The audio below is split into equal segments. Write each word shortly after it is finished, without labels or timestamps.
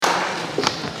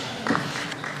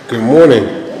Good morning.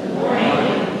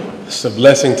 It's a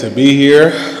blessing to be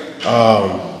here.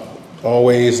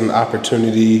 Always an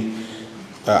opportunity.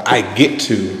 I get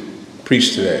to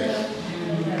preach today.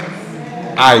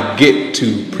 I get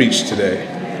to preach today.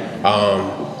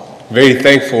 Very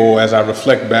thankful as I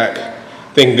reflect back,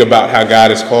 thinking about how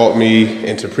God has called me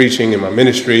into preaching in my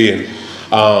ministry. And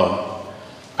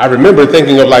I remember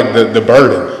thinking of like the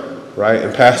burden, right?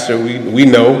 And Pastor, we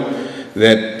know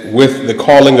that with the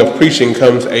calling of preaching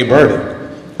comes a burden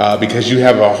because you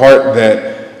have a heart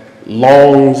that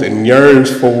longs and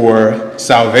yearns for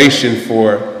salvation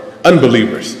for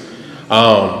unbelievers.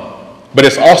 But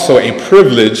it's also a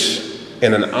privilege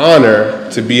and an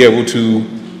honor to be able to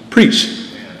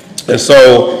preach. And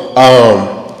so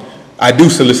I do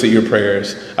solicit your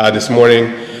prayers this morning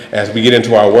as we get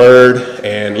into our word,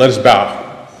 and let us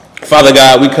bow. Father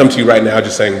God, we come to you right now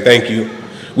just saying thank you.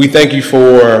 We thank you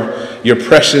for your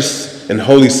precious and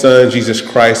holy Son, Jesus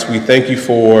Christ. We thank you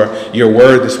for your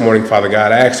word this morning, Father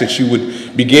God. I ask that you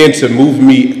would begin to move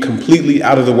me completely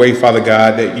out of the way, Father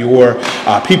God, that your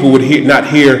people would not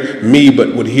hear me,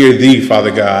 but would hear thee, Father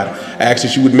God. I ask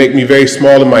that you would make me very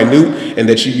small and minute, and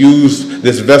that you use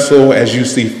this vessel as you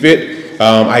see fit.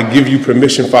 I give you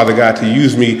permission, Father God, to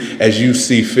use me as you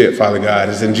see fit, Father God.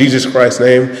 It's in Jesus Christ's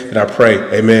name that I pray.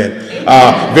 Amen.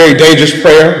 Very dangerous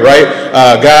prayer, right?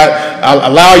 God,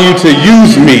 I'll allow you to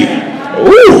use me.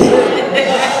 Ooh.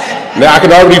 Now I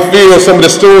can already feel some of the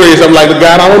stories. I'm like,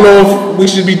 God, I don't know if we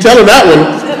should be telling that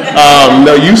one.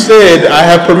 No, you said I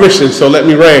have permission, so let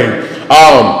me reign.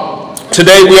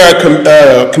 Today we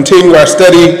are continuing our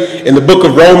study in the book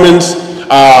of Romans.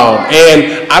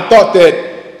 And I thought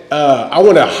that I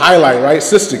want to highlight, right,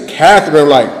 Sister Catherine,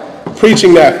 like,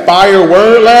 preaching that fire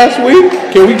word last week.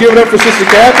 Can we give it up for Sister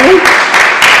Catherine?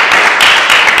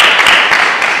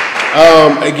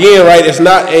 Again, right, it's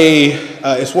not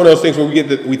it's one of those things where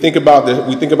we think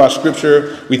about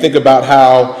Scripture, we think about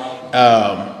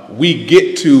how we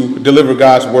get to deliver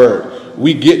God's word.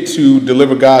 We get to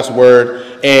deliver God's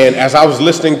word. And as I was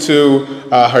listening to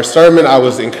her sermon, I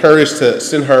was encouraged to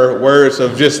send her words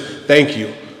of just thank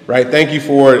you. Right? Thank you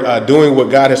for doing what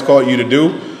God has called you to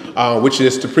do, which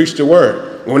is to preach the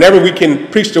word. Whenever we can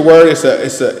preach the word,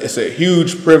 it's a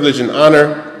huge privilege and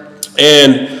honor.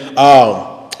 And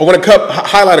I want to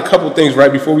highlight a couple of things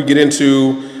right before we get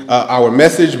into our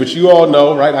message, which you all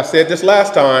know, right? I said this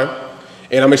last time,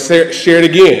 and I'm going to share it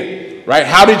again. Right?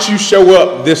 How did you show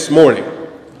up this morning?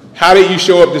 How did you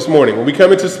show up this morning? When we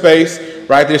come into space,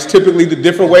 right? There's typically the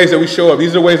different ways that we show up.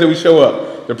 These are the ways that we show up.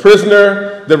 The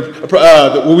prisoner,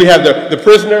 we have the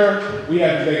prisoner, we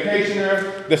have the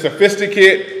vacationer, the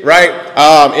sophisticate, right?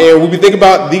 And when we think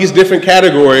about these different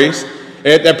categories,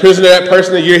 that prisoner, that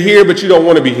person that you're here, but you don't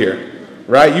want to be here,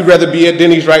 right? You'd rather be at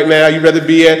Denny's right now. You'd rather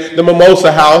be at the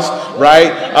Mimosa House,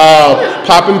 right?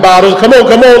 Popping bottles. Come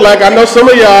on. Like, I know some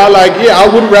of y'all, like, yeah,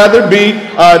 I would rather be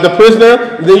the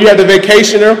prisoner. Then you have the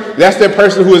vacationer. That's that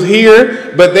person who is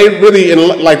here, but they really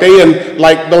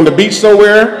on the beach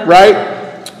somewhere, right?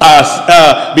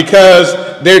 Because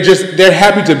they're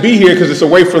happy to be here because it's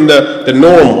away from the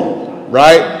normal,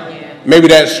 right? Yeah. Maybe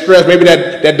that stress, maybe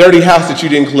that dirty house that you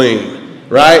didn't clean,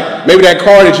 right? Maybe that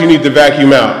car that you need to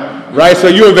vacuum out, right? So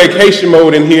you're in vacation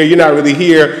mode in here. You're not really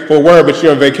here for work, but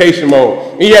you're in vacation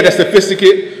mode. And you have that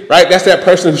sophisticate, right? That's that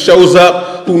person who shows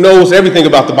up, who knows everything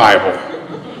about the Bible,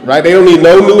 right? They don't need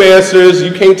no new answers.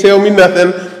 You can't tell me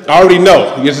nothing. I already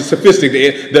know. You're the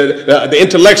sophisticate, the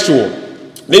intellectual.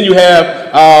 Then you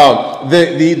have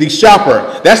the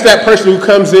shopper. That's that person who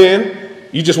comes in.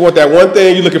 You just want that one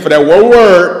thing. You're looking for that one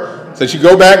word. So you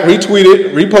go back, retweet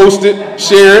it, repost it,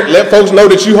 share it, let folks know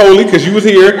that you holy because you was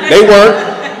here. They weren't,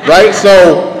 right?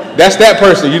 So that's that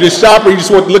person. You're the shopper. You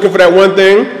just looking for that one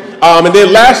thing. And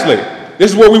then lastly,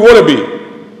 this is what we want to be.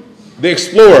 The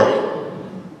explorer.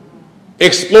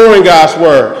 Exploring God's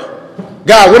word.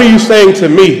 God, what are you saying to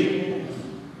me?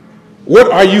 What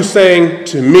are you saying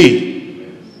to me?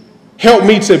 Help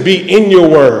me to be in your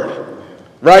word,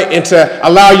 right? And to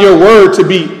allow your word to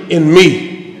be in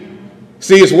me.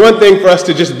 See, it's one thing for us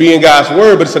to just be in God's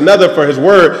word, but it's another for his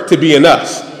word to be in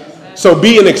us. So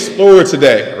be an explorer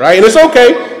today, right? And it's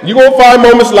okay. You're going to find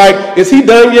moments like, is he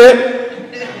done yet?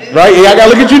 Right? Yeah, I got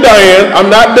to look at you, Diane.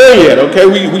 I'm not done yet, okay?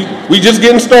 We just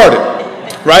getting started,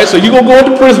 right? So you're going to go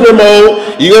into prisoner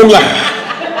mode. You're going to be like,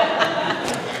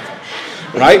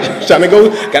 right? Trying to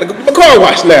got to go get my car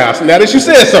washed now. So now that you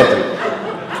said something.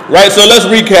 Right, so let's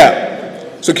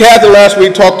recap. So Catherine last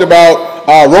week talked about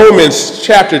Romans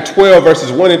chapter 12,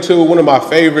 verses 1 and 2, one of my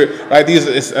favorite, right? These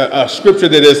is a scripture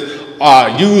that is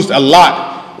used a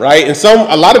lot, right? And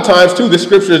a lot of times too, this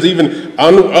scripture is even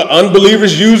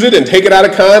unbelievers use it and take it out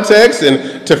of context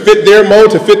and to fit their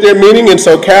mode, to fit their meaning. And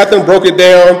so Catherine broke it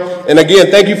down. And again,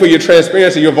 thank you for your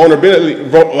transparency, your vulnerability,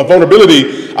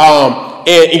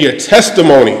 and your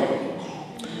testimony.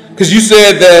 Because you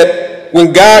said that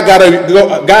when God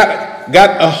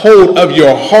got a hold of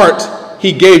your heart,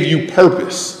 he gave you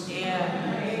purpose.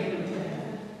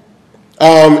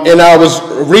 And I was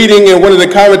reading in one of the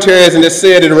commentaries, and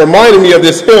it reminded me of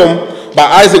this hymn by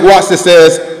Isaac Watts that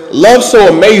says, "Love so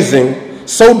amazing,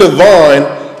 so divine,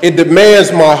 it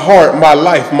demands my heart, my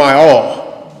life, my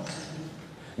all."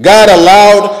 God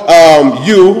allowed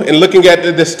you, in looking at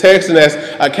this text, and as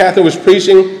Catherine was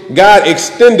preaching, God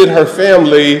extended her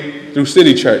family through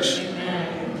City Church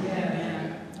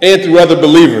and through other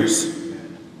believers.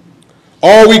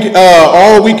 All we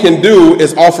can do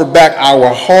is offer back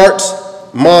our hearts,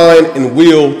 mind, and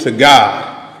will to God,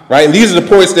 right? And these are the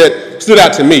points that stood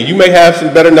out to me. You may have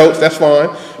some better notes, that's fine.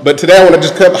 But today I want to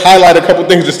just highlight a couple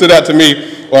things that stood out to me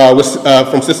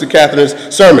from Sister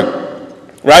Catherine's sermon,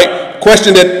 right?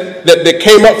 Question that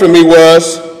came up for me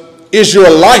was, is your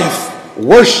life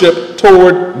worship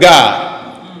toward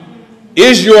God?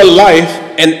 Is your life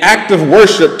an act of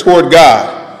worship toward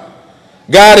God?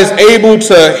 God is able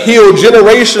to heal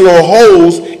generational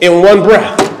holes in one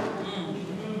breath.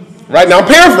 Right now, I'm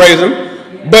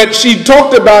paraphrasing, but she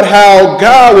talked about how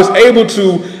God was able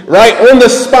to, right on the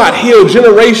spot, heal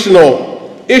generational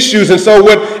issues. And so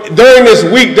during this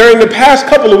week, during the past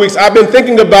couple of weeks, I've been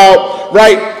thinking about,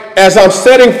 right, as I'm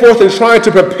setting forth and trying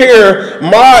to prepare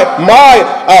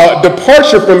my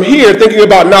departure from here, thinking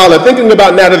about Nala, thinking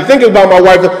about Natalie, thinking about my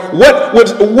wife,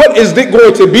 what is it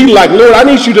going to be like? Lord, I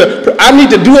need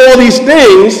to do all these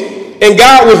things. And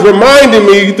God was reminding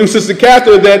me through Sister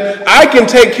Catherine that I can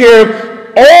take care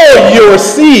of all your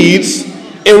seeds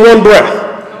in one breath.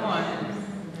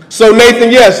 So Nathan,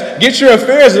 yes, get your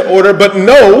affairs in order, but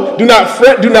no, do not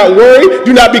fret, do not worry,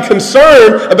 do not be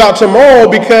concerned about tomorrow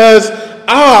because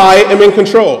I am in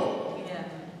control.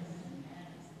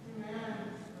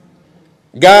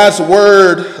 God's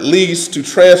word leads to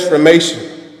transformation.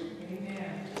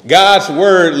 God's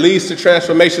word leads to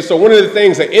transformation. So one of the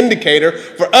things, an indicator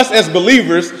for us as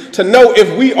believers to know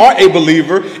if we are a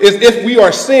believer is if we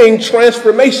are seeing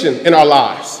transformation in our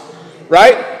lives,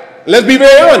 right? Let's be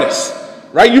very honest,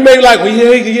 right? You may be like,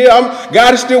 well,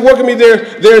 God is still working me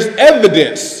there. There's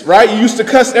evidence, right? You used to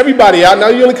cuss everybody out. Now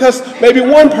you only cuss maybe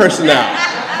one person out.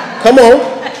 Come on,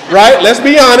 right? Let's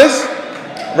be honest,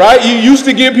 right? You used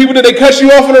to give people that they cut you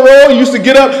off on the road. You used to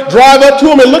get up, drive up to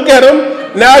them and look at them.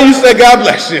 Now you say, God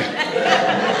bless you.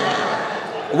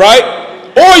 Right?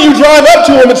 Or you drive up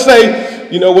to them and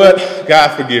say, you know what?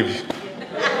 God forgive you.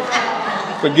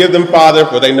 Forgive them, Father,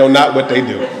 for they know not what they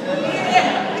do.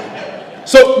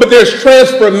 So, but there's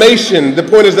transformation. The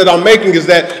point is that I'm making is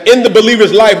that in the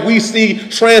believer's life, we see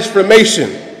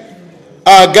transformation.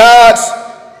 God's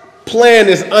plan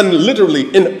is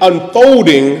literally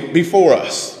unfolding before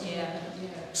us.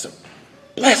 It's a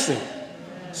blessing.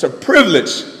 It's a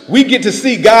privilege. We get to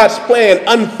see God's plan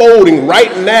unfolding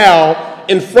right now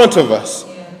in front of us.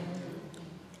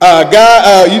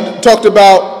 You talked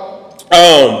about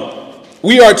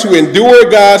we are to endure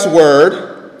God's word.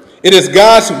 It is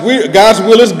God's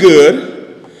will is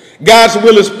good. God's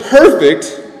will is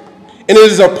perfect. And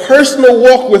it is a personal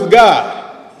walk with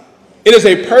God. It is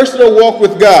a personal walk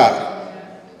with God.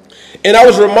 And I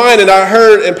was reminded, I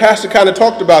heard, and Pastor kind of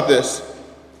talked about this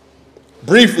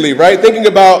briefly, right? Thinking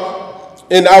about,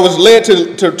 and I was led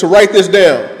to write this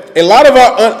down. A lot of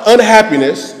our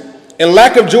unhappiness and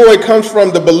lack of joy comes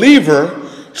from the believer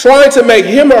trying to make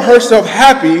him or herself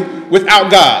happy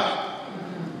without God.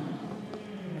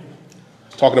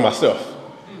 Talking to myself.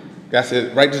 God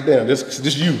said, write this down. This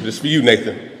is for you,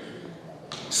 Nathan.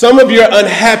 Some of your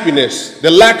unhappiness,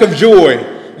 the lack of joy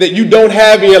that you don't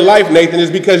have in your life, Nathan,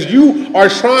 is because you are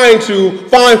trying to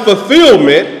find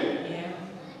fulfillment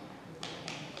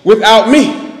without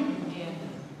me.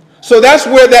 So that's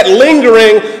where that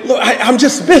lingering, look, I'm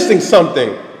just missing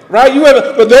something, right?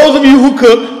 For those of you who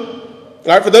cook,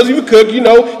 right? For those of you who cook, you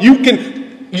know,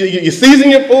 you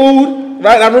season your food,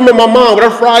 right? I remember my mom with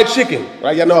her fried chicken,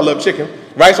 right? Y'all know I love chicken,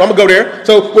 right? So I'm gonna go there.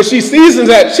 So when she seasons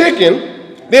that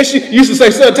chicken, then she used to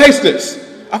say, son, taste this.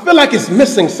 I feel like it's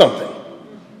missing something.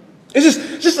 It's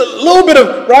just a little bit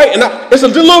of, right? And it's a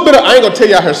little bit of, I ain't gonna tell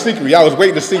y'all her secret. Y'all was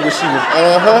waiting to see what she was,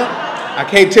 I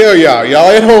can't tell y'all. Y'all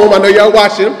at home, I know y'all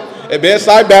watching. At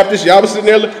Bedside Baptist, y'all was sitting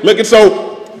there looking.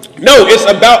 So, no, it's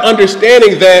about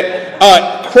understanding that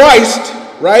Christ,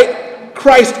 right?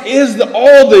 Christ is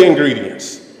all the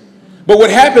ingredients. But what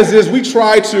happens is we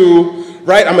try to,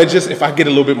 right? I'm going to just, if I get a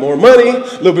little bit more money,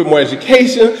 a little bit more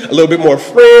education, a little bit more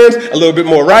friends, a little bit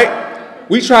more, right?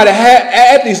 We try to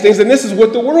add these things, and this is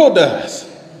what the world does.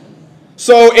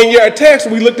 So in your text,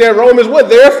 we looked at Romans,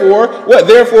 what?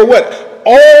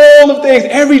 All of things,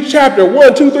 every chapter,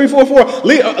 1, 2, 3, 4, 4,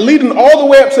 leading all the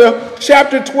way up to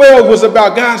chapter 12 was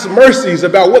about God's mercies,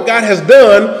 about what God has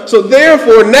done. So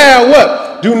therefore now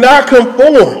what? Do not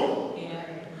conform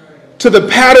to the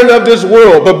pattern of this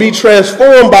world, but be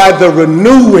transformed by the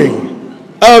renewing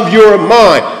of your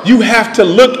mind. You have to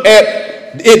look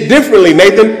at it differently,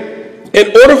 Nathan.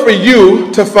 In order for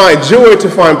you to find joy, to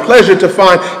find pleasure, to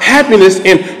find happiness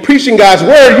in preaching God's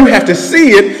word, you have to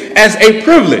see it as a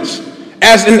privilege,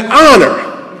 as an honor,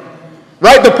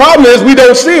 right? The problem is we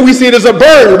don't see it. We see it as a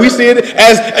burden. We see it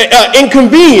as an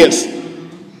inconvenience.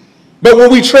 But when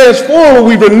we transform, when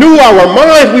we renew our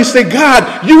minds, we say,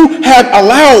 God, you have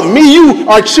allowed me. You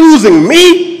are choosing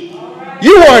me.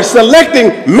 You are selecting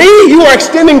me. You are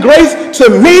extending grace to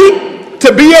me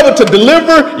to be able to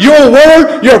deliver your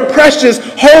word, your precious,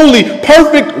 holy,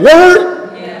 perfect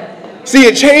word. Yeah. See,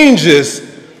 it changes.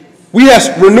 We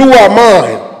have to renew our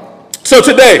mind. So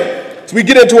today, as we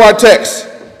get into our text,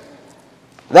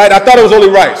 right, I thought it was only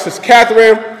right. Says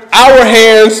Catherine, our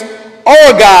hands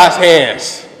are God's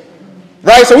hands.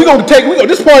 Right? So we're going to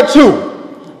this part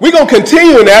 2. We're going to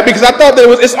continue in that because I thought that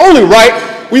it's only right.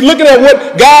 We're looking at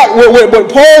what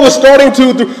Paul was starting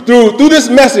to, through this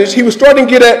message, he was starting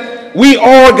to get at, we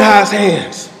are God's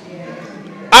hands.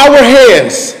 Our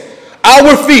hands,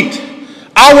 our feet,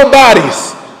 our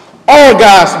bodies, are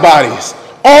God's bodies,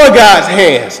 are God's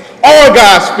hands, are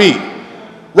God's feet.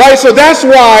 Right? So that's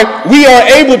why we are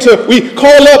able to, we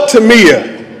call up to Mia.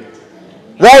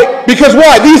 Right? Because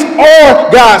why? These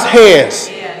are God's hands.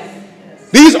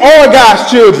 These are God's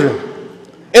children.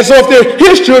 And so if they're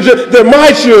his children, they're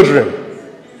my children.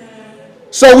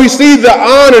 So we see the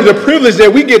honor, the privilege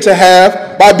that we get to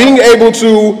have by being able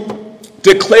to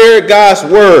declare God's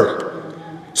word.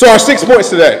 So our 6 points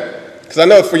today, because I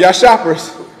know for y'all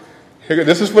shoppers,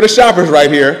 this is for the shoppers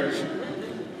right here.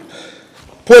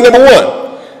 Point number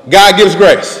 1, God gives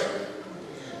grace.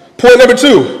 Point number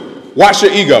 2, watch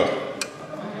your ego.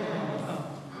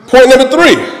 Point number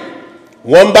 3,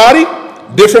 one body,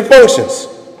 different functions.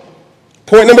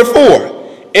 Point number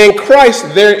 4, in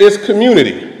Christ there is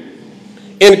community.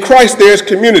 In Christ there is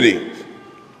community.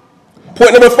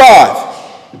 Point number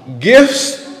 5,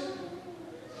 gifts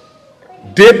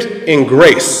dipped in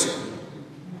grace.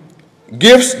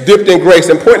 Gifts dipped in grace.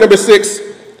 And point number 6,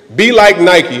 be like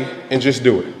Nike and just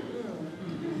do it.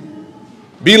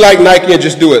 Be like Nike and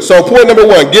just do it. So point number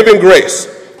 1, giving grace.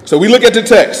 So we look at the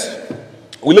text.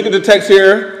 We look at the text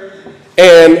here,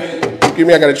 and I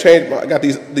got to change. I got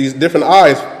these different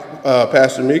eyes,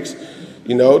 Pastor Meeks.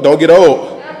 You know, don't get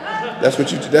old. That's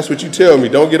what you tell me.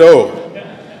 Don't get old.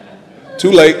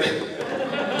 Too late.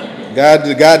 God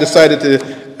decided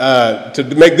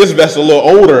to make this vessel a little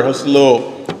older. It's a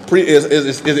little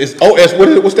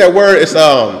what's that word? It's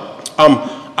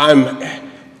I'm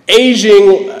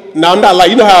aging. Now I'm not like,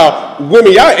 you know how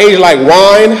women, y'all age like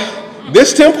wine.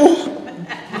 This temple.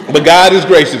 But God is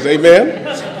gracious, amen.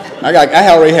 I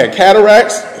already had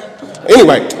cataracts.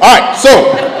 Anyway, all right,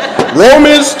 so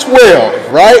Romans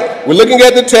 12, right? We're looking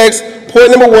at the text. Point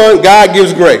number 1, God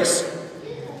gives grace.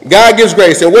 God gives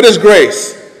grace. And what is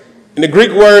grace? In the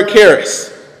Greek word,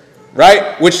 charis,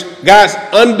 right? Which God's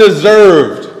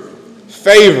undeserved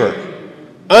favor,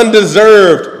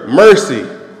 undeserved mercy,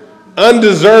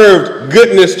 undeserved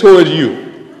goodness towards you,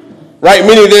 right?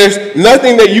 Meaning there's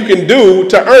nothing that you can do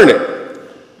to earn it.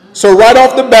 So right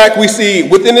off the back, we see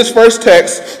within this first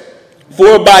text,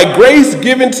 for by grace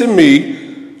given to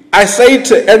me, I say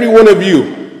to every one of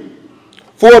you.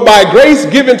 For by grace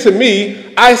given to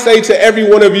me, I say to every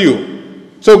one of you.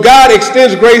 So God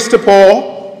extends grace to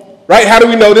Paul, right? How do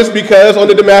we know this? Because on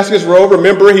the Damascus Road,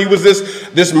 remember, he was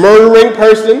this murdering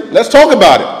person. Let's talk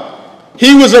about it.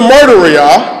 He was a murderer,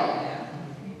 y'all.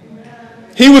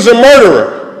 He was a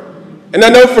murderer. And I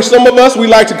know for some of us, we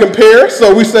like to compare.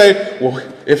 So we say, well,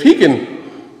 if he can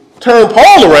turn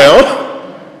Paul around.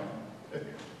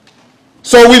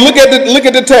 So we look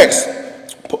at the text.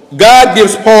 God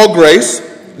gives Paul grace,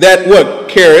 that what?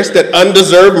 Charis, that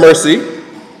undeserved mercy.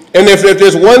 And if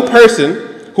there's one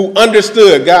person who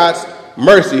understood God's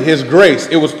mercy, his grace,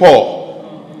 it was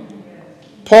Paul.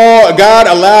 God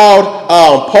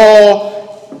allowed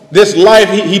Paul this life.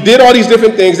 He did all these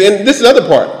different things. And this is the other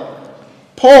part.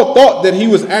 Paul thought that he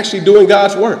was actually doing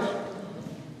God's work.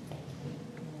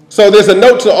 So there's a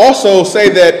note to also say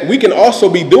that we can also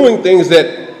be doing things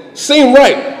that seem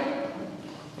right.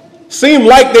 Seem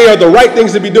like they are the right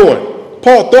things to be doing.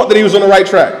 Paul thought that he was on the right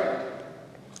track.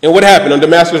 And what happened on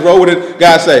Damascus Road? What did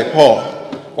God say? Paul,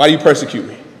 why do you persecute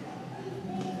me?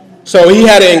 So he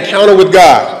had an encounter with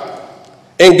God,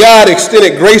 and God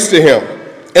extended grace to him.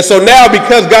 And so now,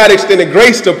 because God extended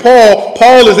grace to Paul,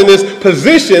 Paul is in this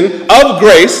position of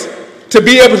grace to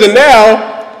be able to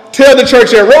now tell the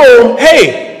church at Rome,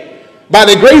 hey, by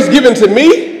the grace given to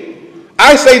me,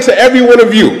 I say to every one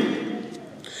of you,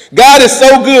 God is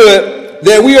so good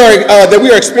that we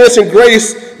are experiencing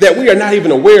grace that we are not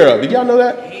even aware of. Did y'all know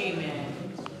that? Amen.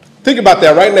 Think about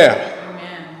that right now.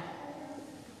 Amen.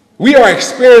 We are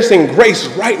experiencing grace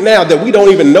right now that we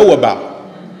don't even know about.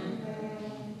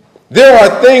 There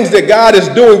are things that God is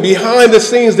doing behind the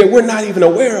scenes that we're not even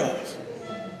aware of.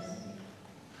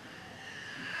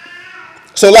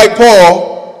 So like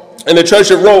Paul and the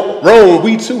church at Rome,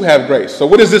 we too have grace. So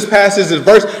what is this passage, this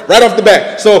verse right off the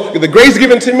bat? So the grace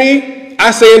given to me,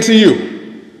 I say unto you.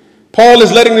 Paul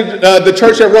is letting the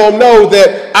church at Rome know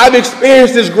that I've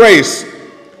experienced this grace.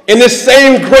 And this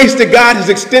same grace that God has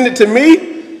extended to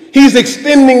me, he's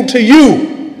extending to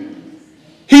you.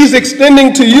 He's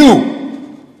extending to you.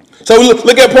 So we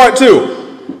look at part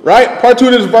 2, right? Part 2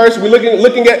 of this verse, we're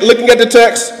looking at the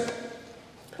text.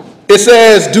 It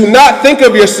says, do not think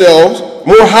of yourselves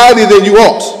more highly than you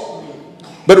ought,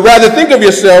 but rather think of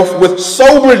yourself with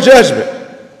sober judgment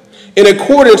in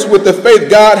accordance with the faith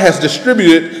God has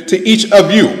distributed to each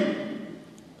of you.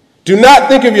 Do not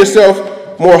think of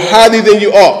yourself more highly than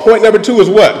you ought. Point number 2 is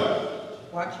what?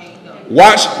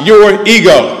 Watch your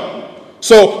ego.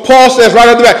 So Paul says right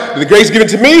off the bat, the grace given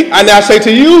to me, I now say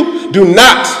to you, do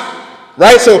not.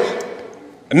 Right? So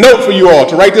a note for you all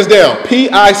to write this down.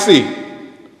 P-I-C.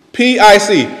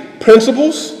 P-I-C.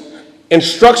 Principles,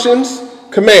 instructions,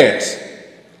 commands.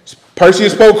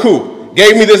 Perseus Poku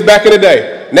gave me this back in the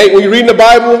day. Nate, when you're reading the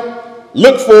Bible,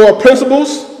 look for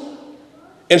principles,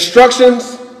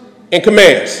 instructions, and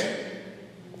commands.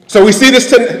 So we see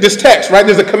this text, right?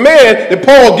 There's a command that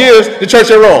Paul gives the church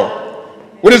at Rome.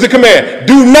 What is the command?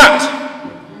 Do not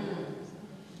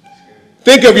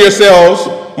think of yourselves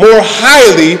more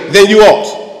highly than you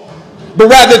ought, but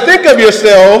rather think of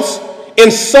yourselves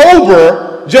in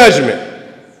sober judgment.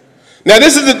 Now,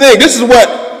 this is the thing. This is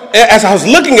what, as I was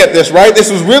looking at this, right,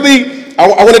 this was really, I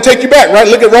want to take you back, right?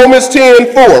 Look at Romans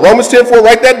 10:4. Romans 10:4,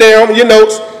 write that down in your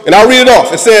notes, and I'll read it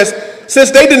off. It says, since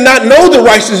they did not know the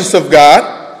righteousness of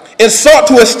God and sought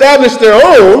to establish their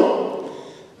own,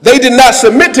 they did not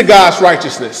submit to God's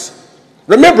righteousness.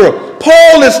 Remember,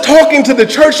 Paul is talking to the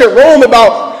church at Rome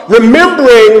about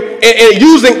remembering and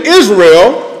using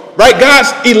Israel, right?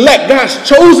 God's elect, God's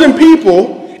chosen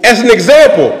people as an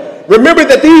example. Remember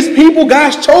that these people,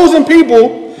 God's chosen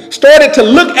people, started to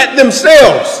look at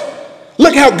themselves.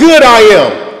 Look how good I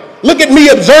am. Look at me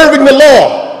observing the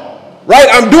law, right?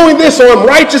 I'm doing this, so I'm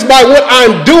righteous by what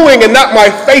I'm doing and not my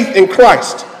faith in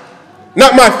Christ,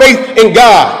 not my faith in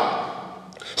God.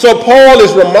 So Paul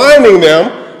is reminding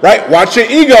them, right, watch your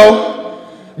ego,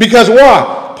 because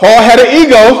why? Paul had an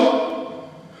ego.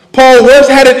 Paul once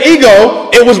had an ego,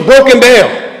 it was broken down.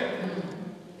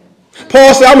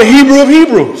 Paul said, I'm a Hebrew of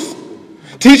Hebrews,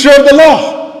 teacher of the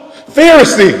law,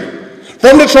 Pharisee,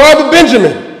 from the tribe of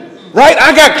Benjamin, right?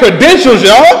 I got credentials,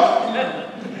 y'all.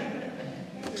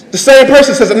 The same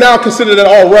person says, I now consider that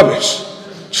all rubbish,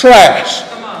 trash.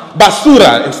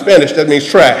 Basura in Spanish, that means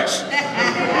trash.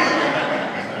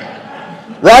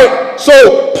 Right?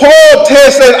 So Paul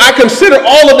says, I consider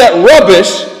all of that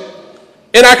rubbish,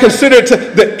 and I consider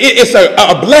it's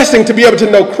a blessing to be able to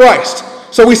know Christ.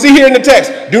 So we see here in the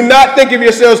text, do not think of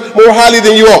yourselves more highly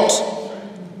than you ought,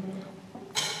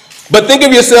 but think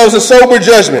of yourselves in sober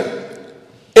judgment.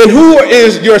 And who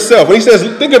is yourself? When he says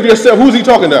think of yourself, who's he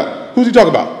talking about? Who's he talking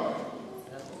about?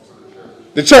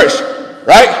 The church,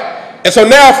 right? And so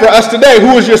now for us today,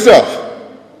 who is yourself?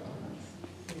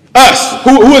 Us.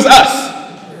 Who is us?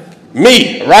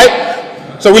 Me,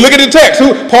 right? So we look at the text.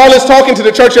 Paul is talking to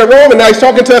the church at Rome, and now he's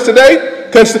talking to us today.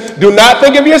 Do not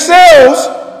think of yourselves,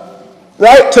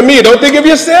 right? To me, don't think of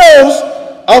yourselves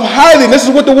of highly. This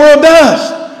is what the world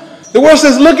does. The world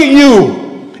says, look at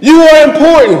you. You are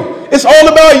important. It's all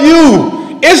about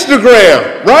you.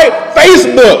 Instagram, right?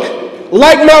 Facebook.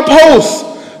 Like my posts.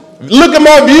 Look at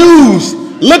my views.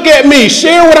 Look at me.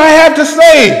 Share what I have to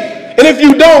say. And if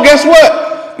you don't, guess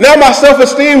what? Now my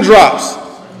self-esteem drops.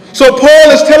 So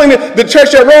Paul is telling the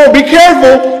church at Rome, be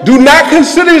careful. Do not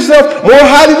consider yourself more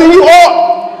highly than you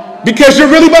ought, because you're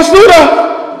really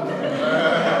basura.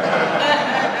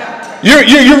 You're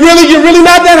really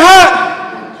not that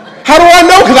hot. How do I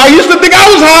know? Because I used to think I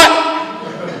was hot.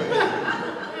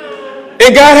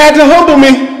 And God had to humble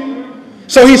me.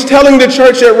 So he's telling the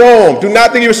church at Rome, do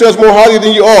not think of yourselves more highly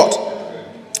than you ought.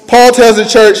 Paul tells the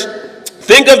church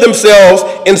think of themselves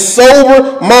in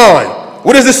sober mind.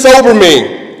 What does this sober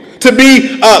mean? To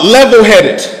be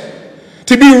level-headed,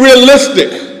 to be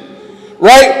realistic,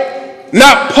 right?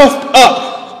 Not puffed up.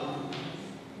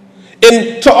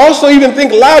 And to also even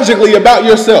think logically about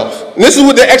yourself. And this is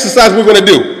what the exercise we're going to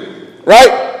do,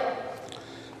 right?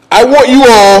 I want you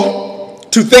all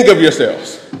to think of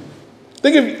yourselves.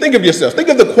 Think of yourselves. Think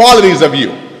of the qualities of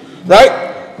you,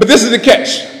 right? But this is the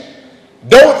catch.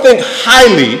 Don't think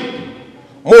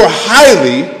more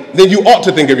highly than you ought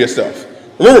to think of yourself.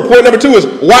 Remember, point number 2 is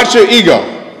watch your ego.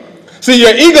 See,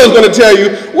 your ego is going to tell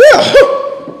you,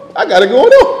 well, I got it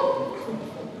going on,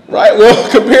 right? Well,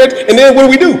 and then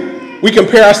what do? We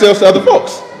compare ourselves to other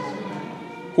folks.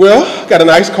 Well, got a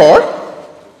nice car,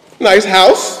 nice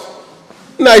house,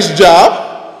 nice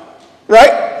job,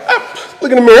 right?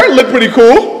 Look in the mirror, look pretty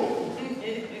cool.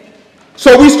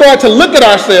 So we start to look at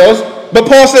ourselves, but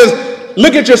Paul says,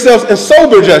 look at yourselves in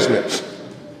sober judgment.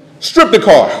 Strip the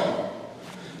car.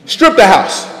 Strip the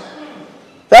house.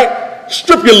 Right?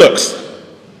 Strip your looks.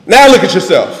 Now look at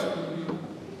yourself.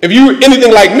 If you were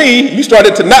anything like me, you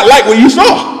started to not like what you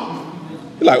saw.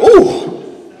 You're like,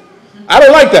 ooh, I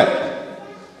don't like that.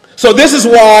 So this is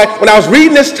why when I was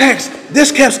reading this text,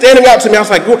 this kept standing out to me. I was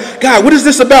like, God, what is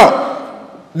this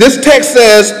about? This text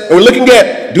says, and we're looking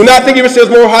at, do not think of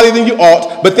yourselves more highly than you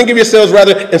ought, but think of yourselves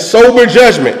rather in sober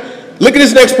judgment. Look at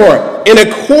this next part. In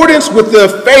accordance with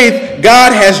the faith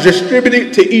God has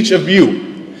distributed to each of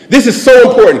you. This is so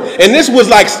important. And this was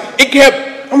like,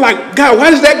 I'm like, God, why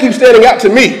does that keep standing out to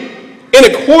me? In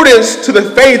accordance to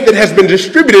the faith that has been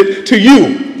distributed to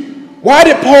you. Why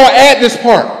did Paul add this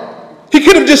part? He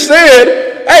could have just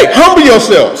said, hey, humble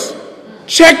yourselves.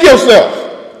 Check yourself.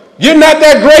 You're not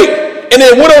that great. And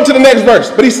then went on to the next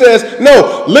verse. But he says,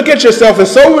 no, look at yourself in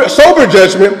sober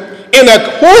judgment in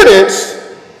accordance.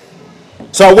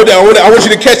 So I want you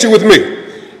to catch it with me,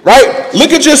 right?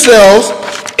 Look at yourselves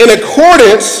in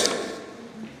accordance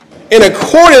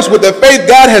with the faith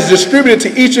God has distributed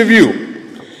to each of you.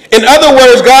 In other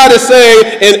words, God is saying,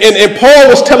 and Paul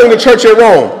was telling the church at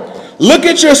Rome, look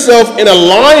at yourself in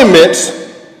alignment,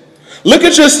 look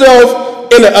at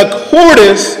yourself in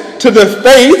accordance to the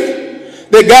faith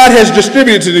that God has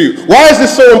distributed to you. Why is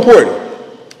this so important?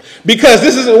 Because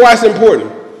this is why it's important.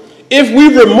 If we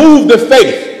remove the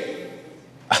faith,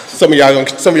 some of y'all gonna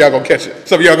catch it.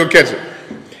 Some of y'all gonna catch it.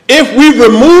 If we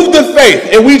remove the faith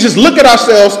and we just look at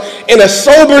ourselves in a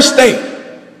sober state,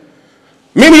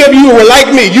 many of you were like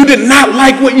me. You did not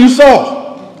like what you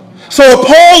saw. So if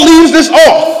Paul leaves this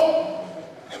off,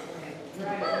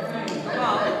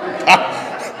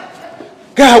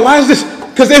 God, why is this?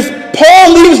 Because if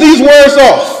Paul leaves these words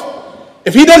off,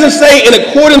 if he doesn't say in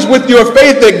accordance with your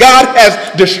faith that God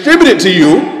has distributed to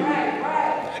you,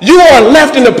 you are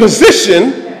left in a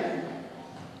position,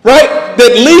 right,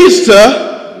 that leads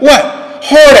to what?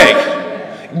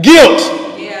 Heartache, guilt,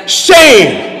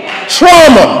 shame,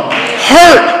 trauma,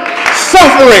 hurt,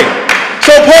 suffering.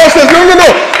 So Paul says, no.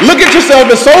 Look at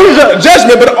yourself in sober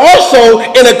judgment, but also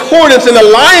in accordance, in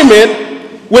alignment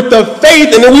with the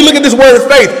faith. And then we look at this word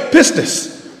faith, pistis.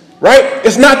 Right?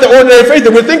 It's not the ordinary faith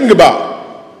that we're thinking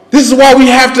about. This is why we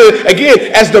have to,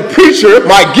 again, as the preacher,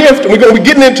 my gift, and we're going to be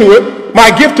getting into it,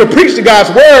 my gift to preach to God's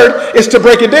word is to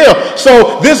break it down.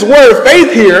 So this word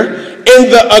faith here, in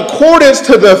the accordance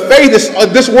to the faith,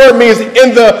 this word means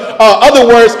in the, other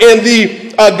words, in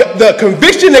the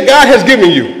conviction that God has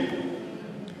given you.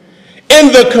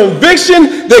 In the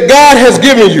conviction that God has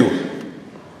given you.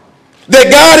 That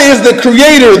God is the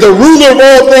creator, the ruler of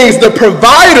all things, the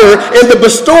provider and the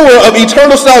bestower of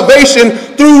eternal salvation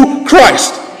through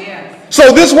Christ. Yes.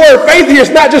 So this word faith here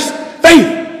is not just faith.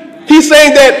 He's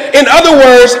saying that, in other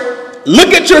words,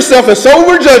 look at yourself in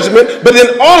sober judgment, but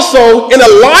then also in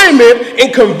alignment,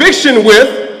 in conviction with,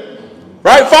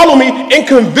 right? Follow me, in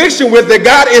conviction with that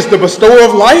God is the bestower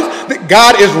of life, that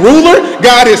God is ruler,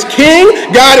 God is king,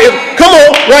 God is, come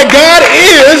on, right? God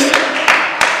is.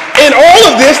 In all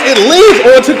of this, it leads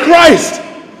on to Christ.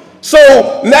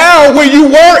 So now where you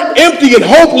were empty and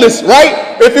hopeless,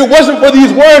 right? If it wasn't for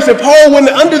these words, if Paul went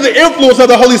under the influence of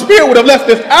the Holy Spirit would have left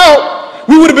this out,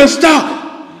 we would have been stuck.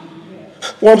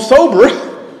 Well, I'm sober,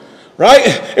 right?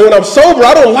 And when I'm sober,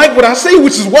 I don't like what I see,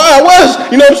 which is why I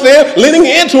was, you know what I'm saying, leaning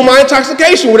into my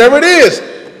intoxication, whatever it is.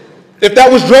 If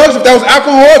that was drugs, if that was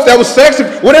alcohol, if that was sex,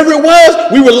 whatever it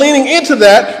was, we were leaning into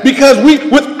that because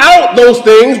without those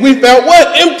things, we felt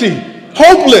what? Empty,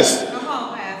 hopeless.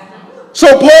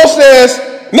 So Paul says,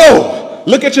 no,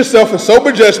 look at yourself in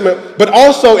sober judgment, but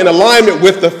also in alignment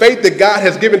with the faith that God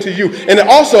has given to you. And it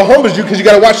also humbles you because you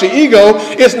got to watch your ego.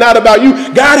 It's not about you.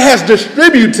 God has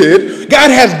distributed,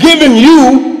 God has given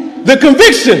you the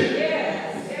conviction.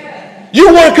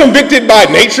 You weren't convicted by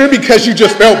nature because you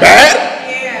just felt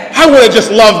bad. I want to just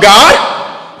love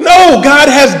God. No, God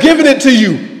has given it to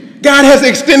you. God has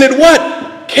extended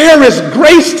what? Careless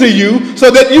grace to you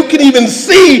so that you can even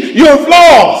see your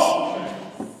flaws.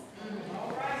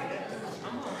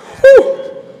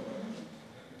 Whew.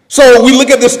 So we look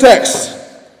at this text.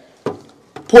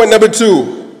 Point number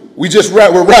 2,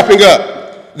 we're wrapping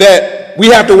up that we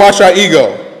have to watch our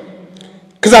ego.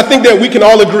 Because I think that we can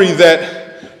all agree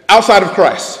that outside of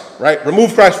Christ, right?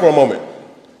 Remove Christ for a moment.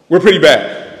 We're pretty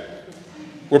bad.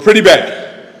 We're pretty bad.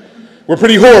 We're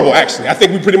pretty horrible, actually. I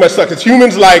think we pretty much suck. As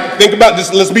humans, think about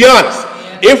this, let's be honest.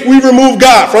 If we remove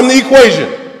God from the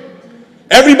equation,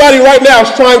 everybody right now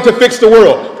is trying to fix the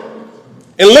world.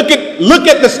 And look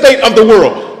at the state of the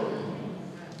world.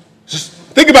 Just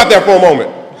think about that for a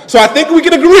moment. So I think we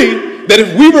can agree that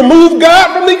if we remove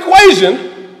God from the equation,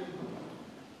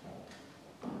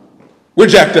 we're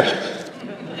jacked up.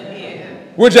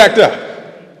 We're jacked up.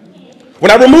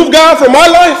 When I removed God from my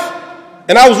life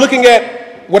and I was looking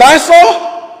at what I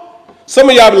saw, some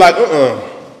of y'all be like,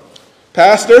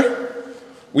 Pastor,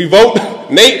 we vote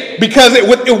Nate because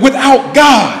without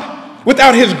God,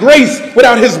 without his grace,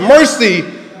 without his mercy,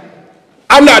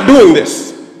 I'm not doing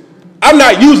this. I'm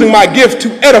not using my gift to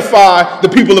edify the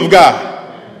people of God.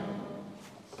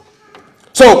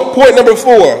 So point number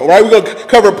 4, right? We're going to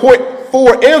cover point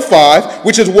 4 and 5,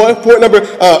 which is point number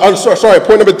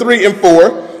 3 and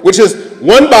 4, which is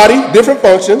one body, different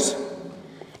functions,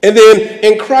 and then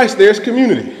in Christ there's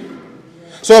community.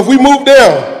 So if we move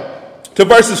down to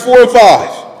verses 4 and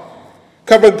 5,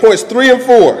 covering points 3 and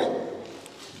 4,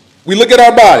 we look at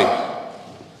our body.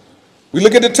 We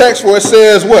look at the text where it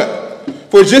says what?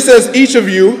 For just as each of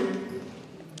you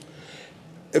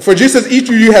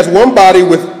has one body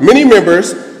with many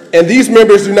members, and these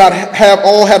members do not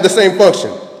all have the same function.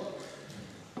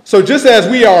 So just as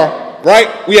we are, right,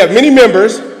 we have many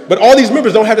members, but all these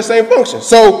members don't have the same function.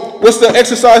 So what's the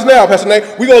exercise now, Pastor Nate?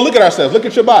 We're going to look at ourselves. Look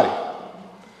at your body.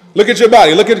 Look at your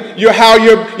body. Look at your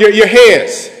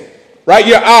hands, right?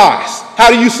 Your eyes. How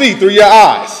do you see? Through your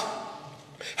eyes.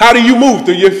 How do you move?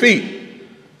 Through your feet.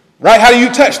 Right? How do you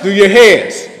touch? Through your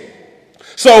hands.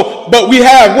 So, but we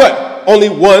have what? Only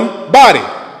one body.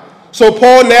 So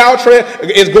Paul now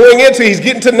is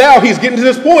getting to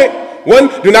this point.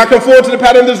 1, do not conform to the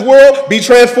pattern of this world. Be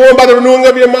transformed by the renewing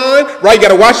of your mind. Right? You got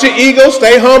to watch your ego,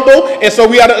 stay humble. And so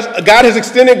God has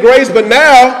extended grace. But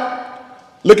now,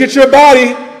 look at your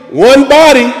body. One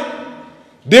body,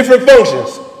 different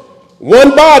functions.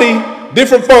 One body,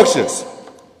 different functions.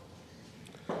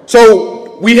 So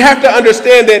we have to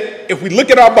understand that if we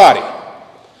look at our body,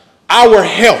 our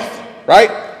health, right?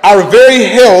 Our very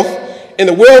health and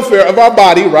the welfare of our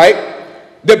body, right,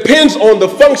 depends on the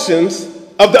functions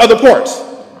of the other parts.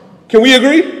 Can we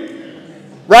agree?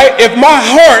 Right? If my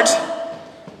heart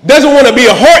doesn't want to be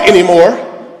a heart anymore,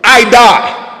 I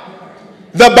die.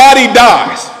 The body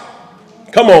dies.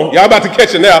 Come on, y'all about to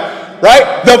catch it now,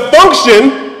 right? The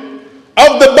function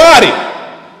of the body.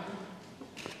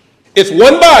 It's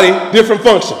one body, different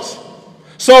functions.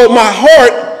 So my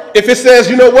heart, if it says,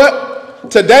 you know what,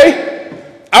 today,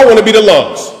 I want to be the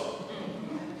lungs.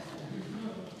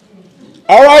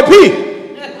 R.I.P.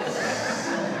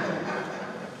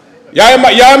 Y'all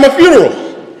in my funeral.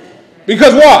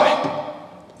 Because why?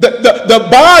 The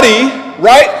body,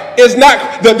 right, is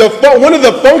not, one of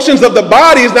the functions of the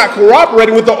body is not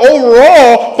cooperating with the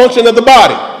overall function of the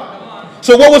body.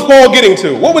 So what was Paul getting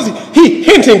to? What was he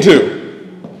hinting to?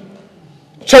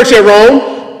 Church at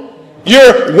Rome,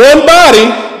 you're one body,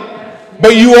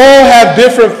 but you all have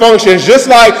different functions. Just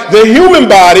like the human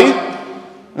body,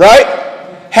 right,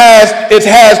 has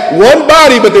one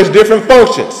body, but there's different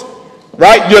functions,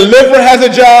 right? Your liver has a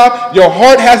job, your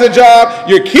heart has a job,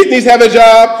 your kidneys have a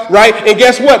job, right? And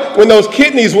guess what? When those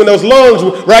kidneys, when those lungs,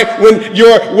 right,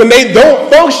 when they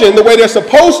don't function the way they're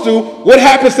supposed to, what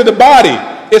happens to the body?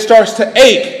 It starts to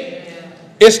ache.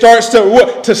 It starts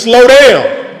to slow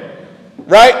down.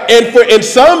 Right? And in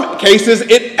some cases,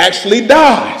 it actually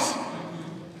dies.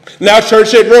 Now,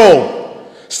 Church at Rome,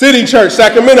 City Church,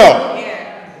 Sacramento.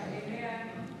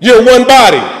 You're one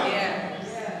body,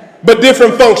 but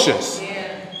different functions.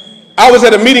 I was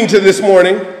at a meeting this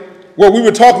morning where we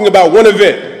were talking about one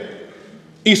event,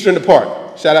 Easter in the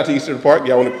Park. Shout out to Easter in the Park.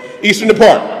 Easter in the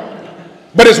Park.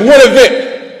 But it's one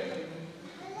event,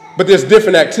 but there's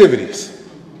different activities.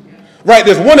 Right?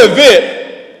 There's one event,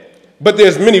 but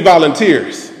there's many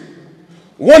volunteers.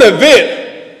 One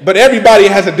event, but everybody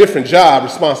has a different job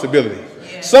responsibility.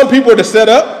 Some people are to set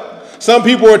up. Some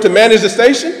people are to manage the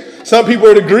station. Some people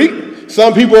are to greet.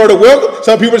 Some people are to welcome.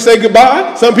 Some people are to say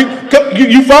goodbye. Some people,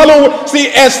 you follow?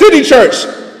 See, at City Church,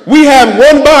 we have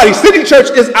one body. City Church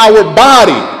is our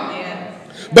body.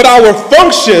 But our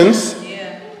functions,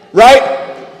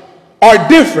 right, are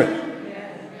different.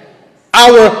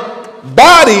 Our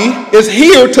body is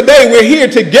here today. We're here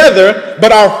together,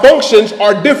 but our functions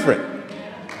are different.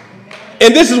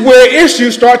 And this is where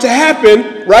issues start to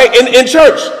happen, right, in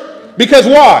church. Because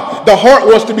why? The heart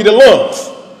wants to be the lungs.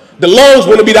 The lungs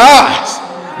want to be the eyes.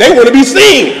 They want to be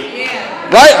seen,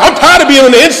 right? I'm tired of being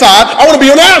on the inside. I want to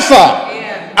be on the outside.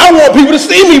 I want people to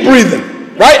see me breathing,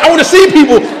 right? I want to see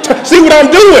people see what I'm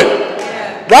doing,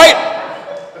 right?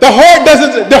 The heart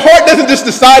doesn't just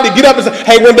decide to get up and say,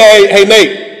 hey, one day, hey,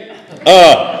 Nate,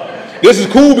 this is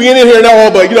cool being in here and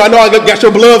all, but, I know I got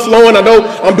your blood flowing. I know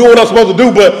I'm doing what I'm supposed to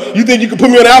do, but you think you can put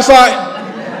me on the outside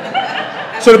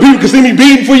so that people can see me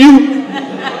beating for you?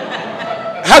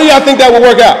 How do y'all think that would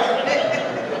work out?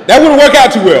 That wouldn't work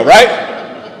out too well, right?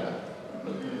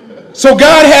 So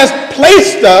God has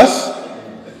placed us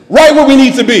right where we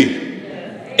need to be.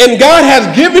 And God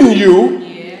has given you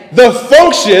the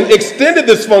function, extended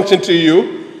this function to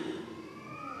you,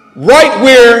 right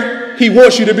where he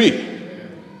wants you to be.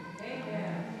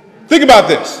 Think about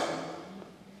this.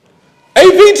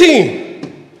 AV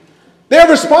team, they're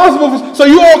responsible so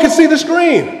you all can see the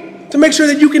screen, to make sure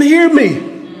that you can hear me.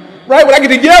 Right? When I get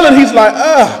to yelling, he's like,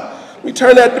 let me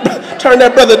turn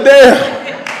that brother down.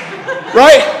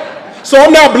 Right? So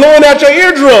I'm not blowing out your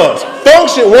eardrums.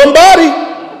 Function, one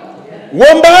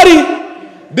body,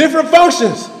 different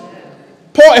functions.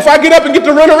 Paul, if I get up and get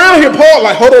to run around here, Paul,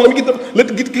 like, hold on, let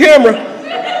me get the camera.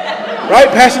 Right?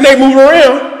 Pastor Nate moving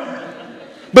around.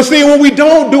 But see, when we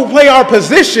don't play our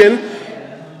position,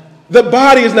 the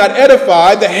body is not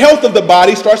edified. The health of the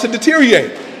body starts to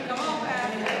deteriorate.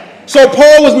 So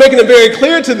Paul was making it very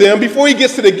clear to them, before he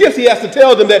gets to the gifts, he has to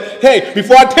tell them that, hey,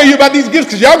 before I tell you about these gifts,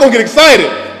 because y'all going to get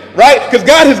excited, right? Because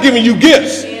God has given you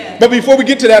gifts. But before we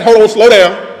get to that, hold on, slow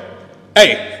down.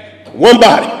 Hey, one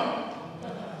body,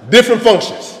 different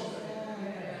functions,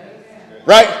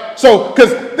 right? So,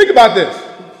 because think about this.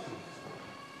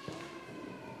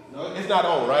 No, it's not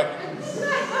on, right?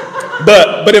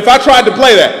 But if I tried to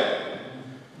play that,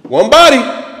 one body,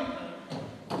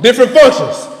 different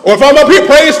functions. Or if I'm up here,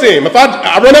 praise team. If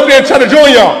I run up there and try to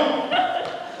join y'all.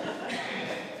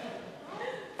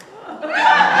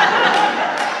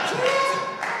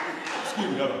 Excuse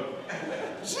me,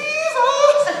 Jesus.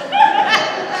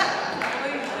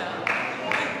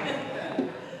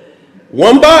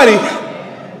 One body,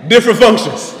 different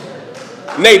functions.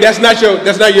 Nate, that's not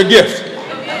your gift.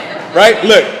 Right?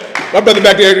 Look, my brother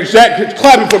back there, Shaq,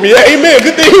 clapping for me. Amen.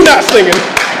 Good thing he's not singing.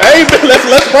 Amen.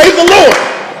 Let's praise the Lord.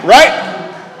 Right?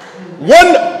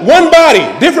 One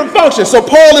body, different functions. So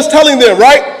Paul is telling them,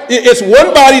 right? It's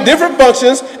one body, different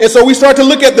functions. And so we start to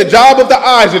look at the job of the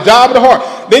eyes, the job of the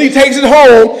heart. Then he takes it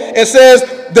home and says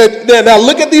that now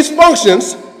look at these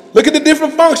functions, look at the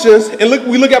different functions, and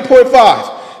we look at point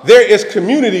 5. There is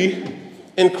community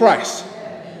in Christ.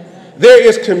 There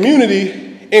is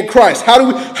community in Christ. How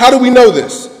do we know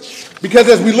this? Because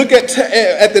as we look at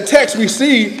the text, we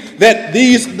see that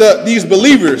these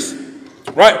believers,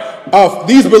 right?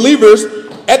 These believers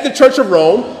at the Church of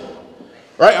Rome,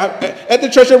 right? At the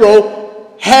Church of Rome,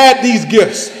 had these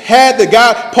gifts, had the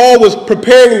God. Paul was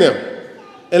preparing them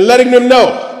and letting them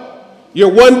know,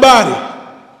 you're one body,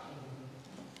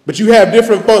 but you have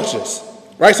different functions,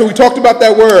 right? So we talked about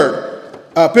that word,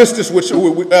 pistis,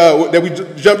 that we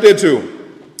jumped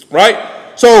into, right?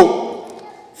 So,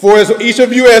 for as each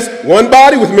of you as one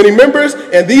body with many members,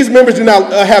 and these members do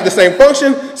not have the same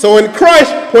function. So in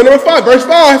Christ, point number 5, verse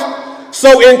 5.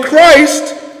 So in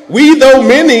Christ, we though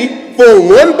many form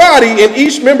one body, and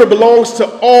each member belongs to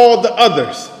all the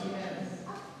others.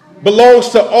 Belongs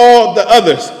to all the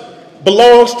others.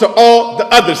 Belongs to all the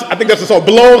others. I think that's the song.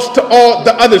 Belongs to all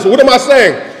the others. What am I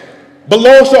saying?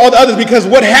 Belongs to all the others, because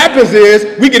what happens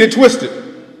is we get it twisted.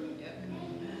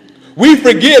 We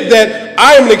forget that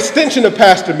I am an extension of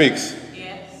Pastor Meeks.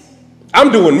 Yes.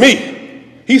 I'm doing me.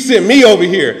 He sent me over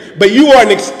here. But you are an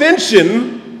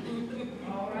extension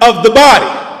of the body.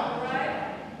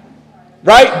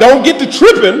 Right? Don't get to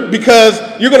tripping because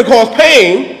you're going to cause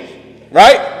pain.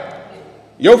 Right?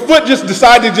 Your foot just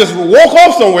decided to just walk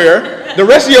off somewhere. The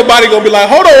rest of your body going to be like,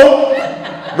 hold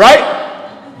on.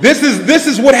 Right? This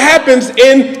is what happens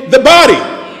in the body.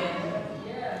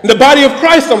 In the body of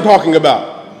Christ I'm talking about.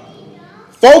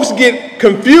 Folks get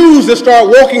confused and start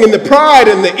walking in the pride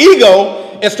and the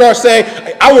ego and start saying,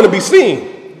 I want to be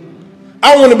seen.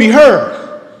 I want to be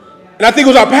heard. And I think it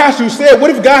was our pastor who said,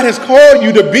 what if God has called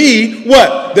you to be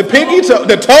what? The pinky toe,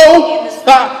 the toe,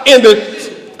 and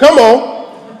the, come on.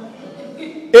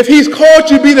 If he's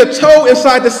called you to be the toe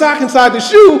inside the sock, inside the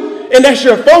shoe, and that's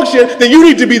your function, then you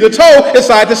need to be the toe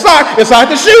inside the sock, inside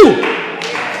the shoe.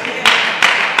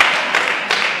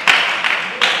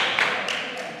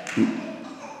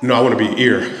 No, I want to be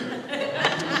ear.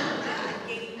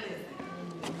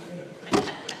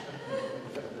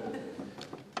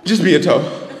 Just be a toe.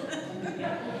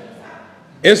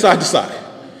 Inside the sock,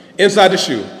 inside the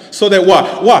shoe. So that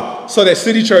what? What? So that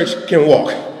City Church can walk.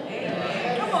 Come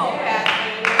on, Pastor.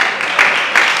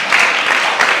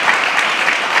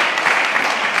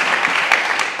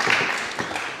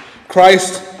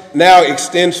 Christ now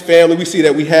extends family. We see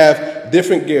that we have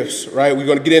different gifts, right? We're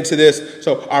going to get into this.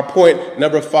 So our point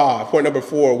number 4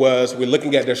 was we're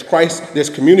looking at there's Christ, there's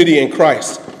community in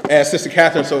Christ. As Sister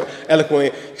Catherine so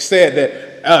eloquently said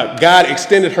that God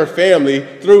extended her family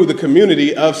through the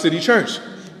community of City Church.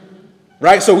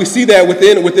 Right? So we see that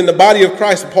within the body of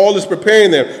Christ. Paul is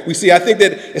preparing them. We see, I think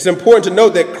that it's important to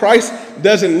note that Christ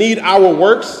doesn't need our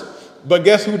works, but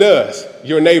guess who does?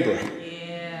 Your neighbor.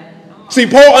 Yeah. See,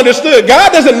 Paul understood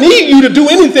God doesn't need you to do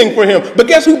anything for him, but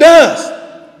guess who does?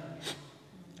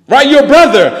 Right? Your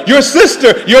brother, your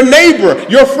sister, your neighbor,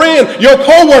 your friend, your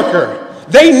coworker.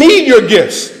 They need your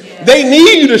gifts. Yeah. They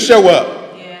need you to show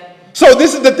up. Yeah. So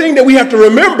this is the thing that we have to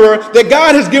remember, that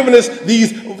God has given us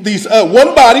these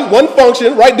one body, one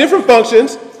function, right? Different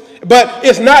functions, but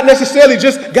it's not necessarily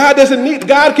just, God doesn't need,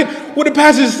 God can, what the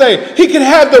passage say? He can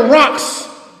have the rocks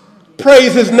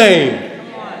praise his name.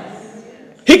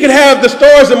 He can have the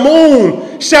stars and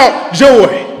moon shout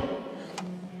joy.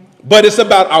 But it's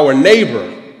about our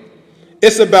neighbor.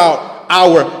 It's about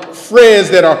our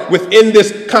friends that are within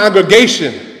this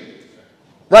congregation,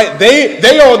 right?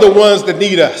 They are the ones that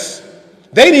need us.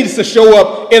 They need us to show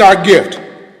up in our gift.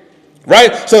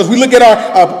 Right? So as we look at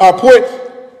our point,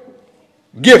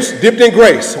 gifts dipped in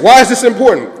grace. Why is this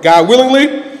important? God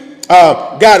willingly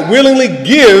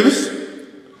gives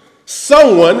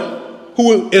someone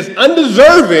who is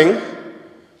undeserving,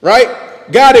 right?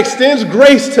 God extends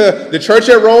grace to the church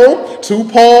at Rome, to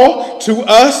Paul, to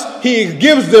us. He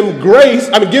gives them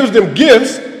gives them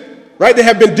gifts, right? They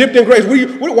have been dipped in grace.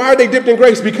 Why are they dipped in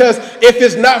grace? Because if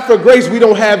it's not for grace, we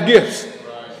don't have gifts.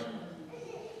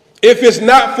 If it's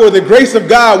not for the grace of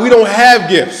God, we don't have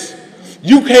gifts.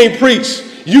 You can't preach.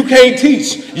 You can't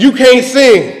teach. You can't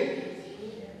sing.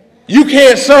 You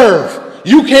can't serve.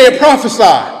 You can't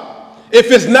prophesy.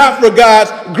 If it's not for God's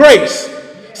grace.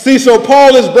 See, so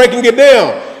Paul is breaking it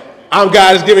down.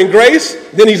 God is giving grace.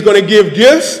 Then he's going to give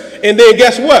gifts. And then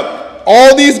guess what?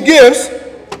 All these gifts,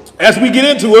 as we get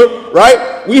into it,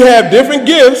 right? We have different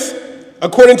gifts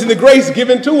according to the grace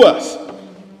given to us.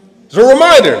 It's a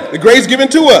reminder, the grace given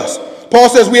to us. Paul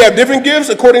says we have different gifts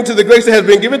according to the grace that has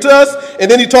been given to us. And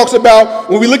then he talks about,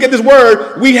 when we look at this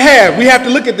word, we have to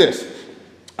look at this.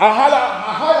 I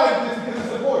highlight this because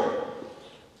it's important.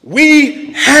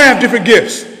 We have different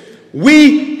gifts.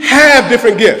 We have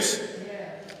different gifts.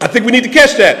 I think we need to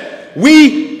catch that.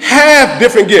 We have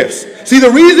different gifts. See,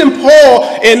 the reason Paul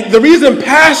and the reason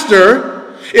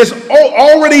Pastor is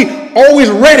already always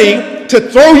ready to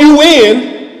throw you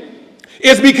in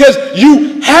is because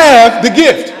you have the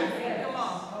gift.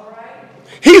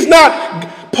 He's not,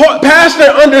 Pastor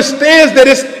understands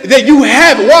that you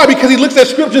have. Why? Because he looks at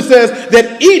scripture and says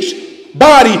that each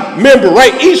body member,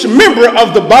 right? Each member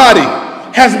of the body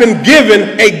has been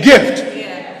given a gift.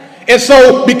 And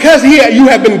so because you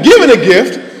have been given a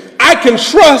gift, I can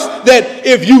trust that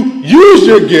if you use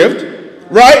your gift,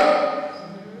 right,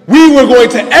 we were going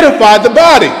to edify the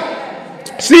body.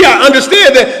 See, I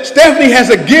understand that Stephanie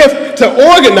has a gift to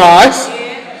organize.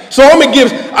 So I'm going to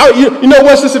give, you know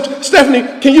what, Sister Stephanie,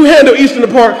 can you handle Eastern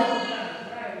Park?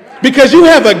 Because you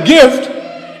have a gift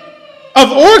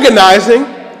of organizing,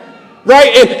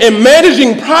 right, and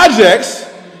managing projects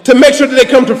to make sure that they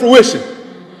come to fruition.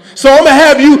 So I'm going to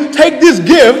have you take this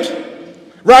gift,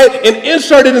 right, and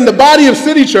insert it in the body of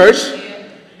City Church,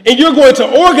 and you're going to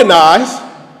organize.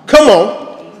 Come on.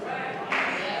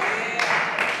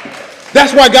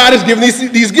 That's why God has given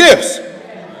these gifts,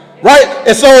 right?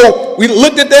 And so we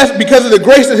looked at that because of the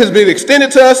grace that has been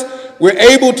extended to us. We're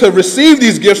able to receive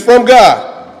these gifts from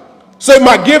God. So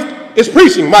my gift is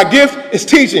preaching. My gift is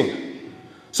teaching.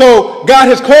 So God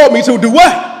has called me to do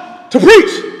what? To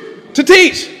preach, to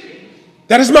teach.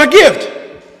 That is my gift.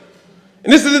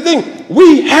 And this is the thing.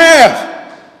 We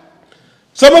have.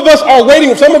 Some of us are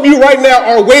waiting. Some of you right now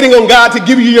are waiting on God to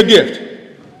give you your gift.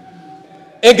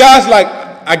 And God's like,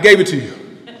 I gave it to you.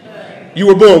 You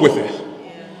were born with it.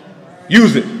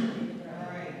 Use it.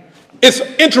 It's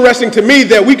interesting to me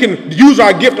that we can use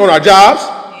our gift on our jobs,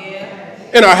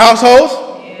 in our households.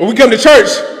 When we come to church,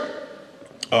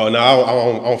 oh, no,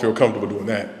 I don't feel comfortable doing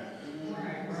that.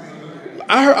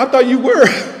 I thought you were.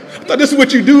 I thought this is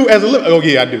what you do as a living. Oh,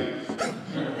 yeah, I do.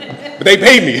 But they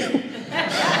paid me.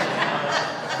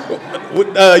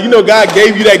 God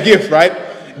gave you that gift,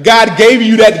 right? God gave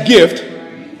you that gift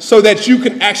so that you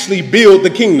can actually build the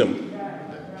kingdom.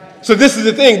 So this is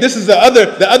the thing. This is the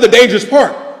other dangerous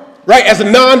part, right? As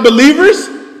a non-believers,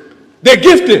 they're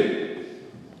gifted.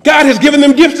 God has given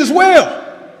them gifts as well.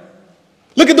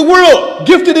 Look at the world,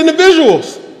 gifted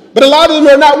individuals. But a lot of them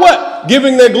are not what?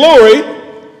 Giving their glory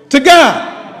to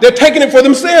God. They're taking it for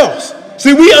themselves.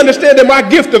 See, we understand that my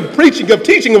gift of preaching, of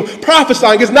teaching, of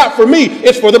prophesying is not for me.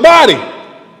 It's for the body.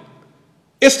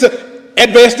 It's to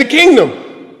advance the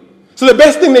kingdom. So the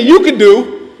best thing that you can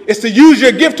do is to use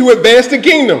your gift to advance the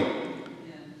kingdom.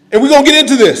 And we're going to get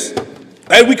into this.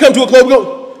 As we come to a close, we're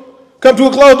going to come to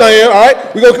a close, Diane, all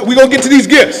right? We're going to get to these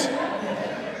gifts.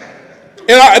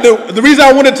 And the reason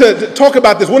I wanted to talk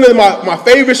about this, one of my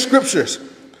favorite scriptures,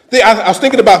 I was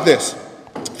thinking about this.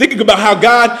 Thinking about how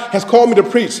God has called me to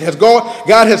preach,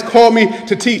 God has called me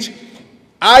to teach.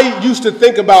 I used to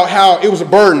think about how it was a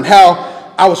burden,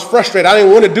 how I was frustrated. I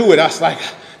didn't want to do it. I was like,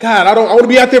 God, I want to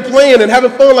be out there playing and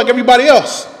having fun like everybody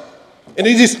else. And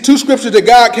these two scriptures that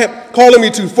God kept calling me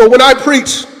to. For when I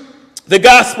preach the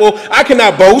gospel, I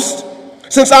cannot boast,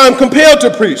 since I am compelled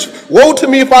to preach. Woe to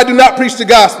me if I do not preach the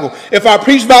gospel. If I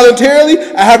preach voluntarily,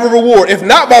 I have a reward. If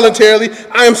not voluntarily,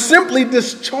 I am simply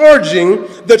discharging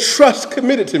the trust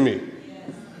committed to me.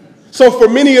 So for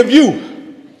many of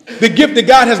you, the gift that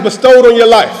God has bestowed on your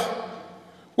life,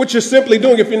 what you're simply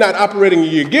doing if you're not operating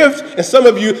in your gift, and some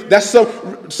of you, that's some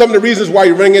of the reasons why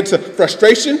you're running into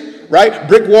frustration, right?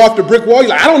 Brick wall after brick wall. You're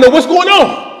like, I don't know what's going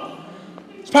on.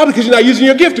 It's probably because you're not using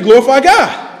your gift to glorify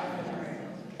God.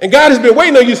 And God has been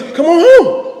waiting on you. Come on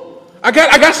home. I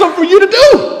got something for you to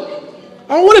do.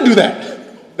 I don't want to do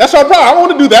that. That's our problem. I don't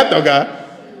want to do that, though, God.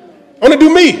 I want to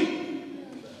do me.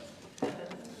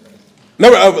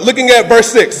 Looking at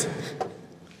verse 6.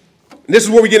 This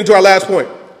is where we get into our last point.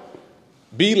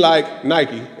 Be like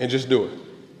Nike and just do it.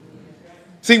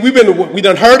 See, we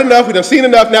done heard enough. We done seen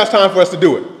enough. Now it's time for us to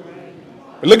do it.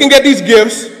 We're looking at these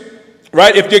gifts,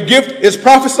 right? If your gift is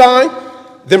prophesying,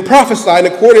 then prophesy in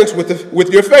accordance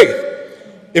with your faith.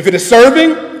 If it is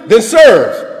serving, then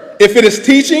serve. If it is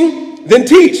teaching, then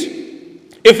teach.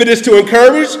 If it is to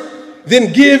encourage,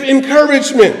 then give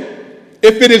encouragement.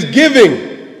 If it is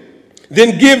giving,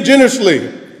 then give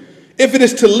generously. If it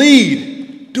is to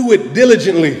lead, do it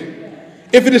diligently.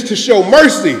 If it is to show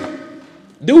mercy,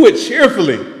 do it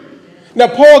cheerfully. Now,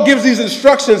 Paul gives these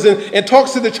instructions and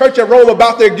talks to the church at Rome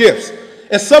about their gifts.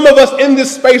 And some of us in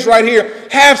this space right here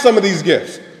have some of these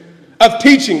gifts of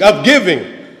teaching, of giving,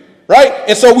 right?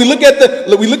 And so we look at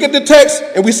the text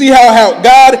and we see how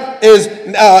God is,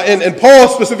 and Paul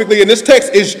specifically in this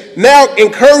text is now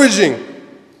encouraging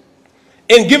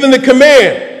and giving the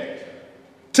command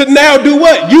to now do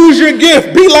what? Use your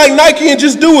gift. Be like Nike and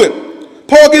just do it.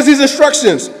 Paul gives these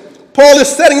instructions. Paul is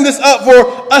setting this up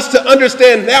for us to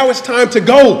understand now it's time to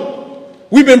go.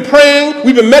 We've been praying,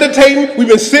 we've been meditating, we've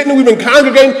been sitting, we've been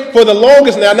congregating for the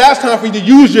longest now. Now it's time for you to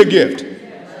use your gift.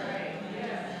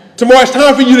 Tomorrow it's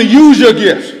time for you to use your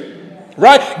gift.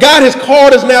 Right? God has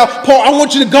called us now. Paul, I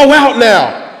want you to go out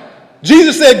now.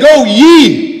 Jesus said, go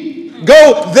ye.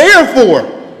 Go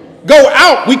therefore. Go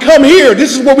out. We come here.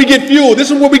 This is where we get fueled.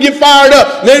 This is where we get fired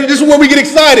up. This is where we get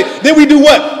excited. Then we do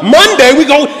what? Monday we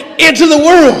go into the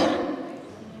world.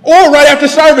 Or right after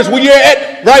service when you're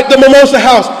at the mimosa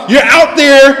house, you're out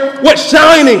there, what,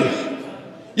 shining.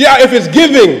 Yeah, if it's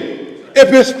giving,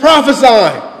 if it's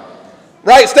prophesying,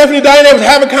 right? Stephanie and Diane was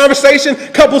having a conversation.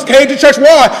 Couples came to church.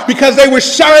 Why? Because they were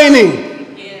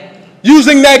shining,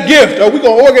 using that gift. Oh, we're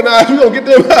going to organize. We're going to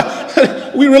get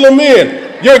them. We reel them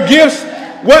in. Your gifts,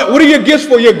 what are your gifts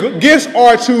for? Your gifts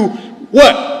are to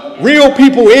what? Reel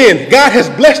people in. God has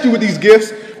blessed you with these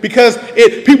gifts. Because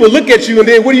people look at you and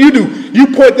then what do?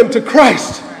 You point them to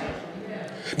Christ.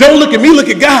 Don't look at me, look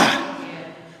at God.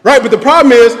 Right? But the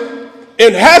problem is,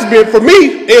 and has been for me,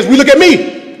 is we look at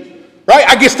me. Right?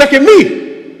 I get stuck at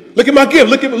me. Look at my gift.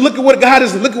 Look at what God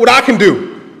is. Look at what I can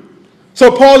do.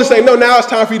 So Paul is saying, no, now it's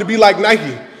time for you to be like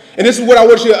Nike. And this is what I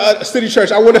want you, City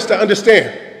Church, I want us to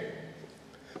understand.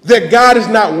 That God is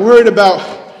not worried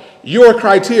about your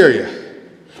criteria,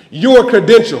 your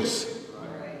credentials.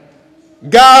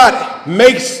 God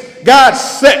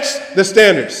sets the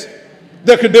standards,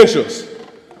 the credentials.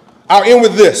 I'll end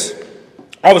with this.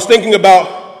 I was thinking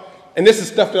about, and this is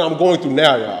stuff that I'm going through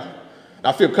now, y'all.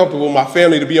 I feel comfortable with my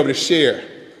family to be able to share.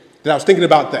 That I was thinking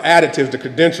about the additives, the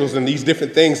credentials, and these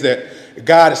different things that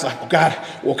God is like, God,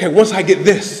 okay, once I get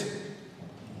this.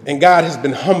 And God has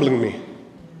been humbling me.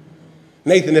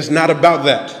 Nathan, it's not about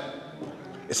that.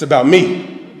 It's about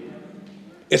me.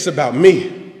 It's about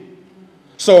me.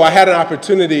 So I had an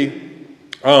opportunity.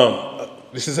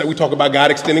 This is how we talk about God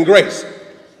extending grace.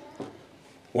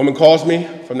 Woman calls me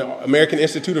from the American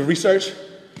Institute of Research,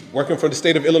 working for the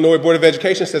state of Illinois Board of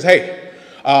Education, says, hey,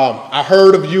 I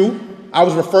heard of you. I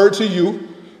was referred to you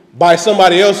by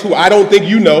somebody else who I don't think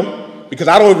you know, because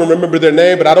I don't even remember their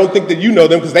name, but I don't think that you know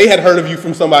them because they had heard of you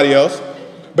from somebody else.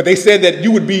 But they said that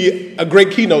you would be a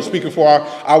great keynote speaker for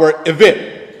our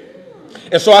event.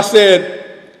 And so I said,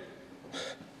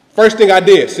 first thing I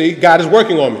did, see, God is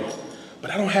working on me.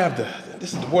 But I don't have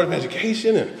this is the Board of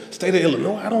Education and state of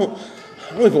Illinois. I don't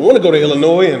even want to go to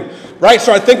Illinois. And right,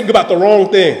 started thinking about the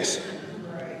wrong things.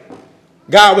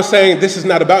 God was saying, this is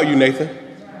not about you, Nathan.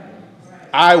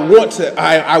 I want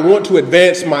to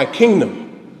advance my kingdom.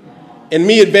 In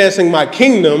me advancing my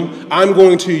kingdom, I'm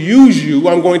going to use you.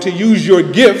 I'm going to use your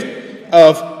gift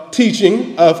of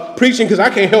teaching, of preaching, because I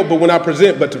can't help but when I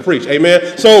present, but to preach.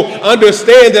 Amen. So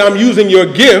understand that I'm using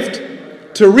your gift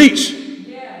to reach.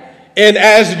 And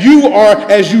as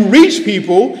you reach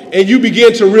people and you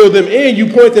begin to reel them in, you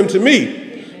point them to me.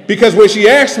 Because when she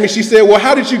asked me, she said, well,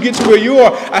 how did you get to where you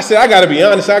are? I said, I got to be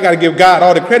honest. I got to give God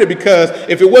all the credit, because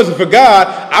if it wasn't for God,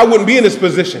 I wouldn't be in this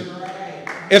position.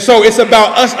 And so it's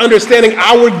about us understanding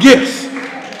our gifts.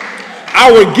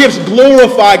 Our gifts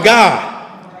glorify God.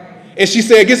 And she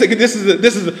said,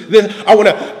 I want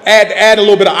to add a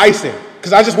little bit of icing,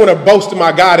 because I just want to boast in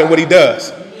my God and what he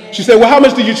does. She said, well, how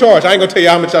much do you charge? I ain't going to tell you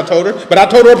how much I told her, but I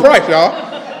told her a price, y'all.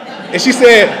 And she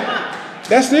said,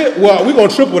 that's it? Well, we're going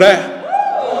to triple that.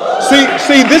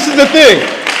 See, this is the thing.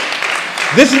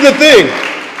 This is the thing.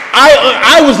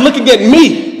 I was looking at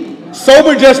me,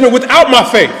 sober judgment without my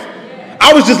faith.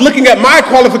 I was just looking at my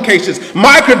qualifications,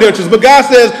 my credentials. But God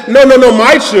says, no,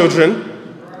 my children,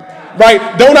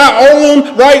 right? Don't I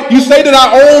own, right? You say that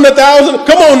I own 1,000.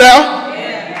 Come on now.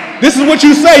 This is what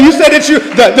you say. You say that you're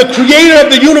the creator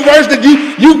of the universe, that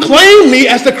you claim me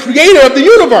as the creator of the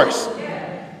universe.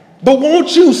 But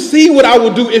won't you see what I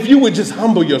will do if you would just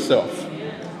humble yourself?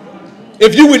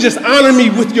 If you would just honor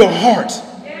me with your heart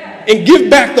and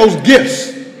give back those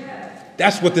gifts.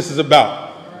 That's what this is about.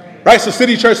 Right? So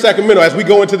City Church Sacramento, as we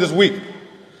go into this week,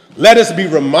 let us be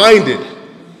reminded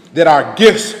that our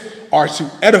gifts are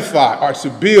to edify, are to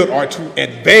build, are to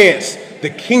advance the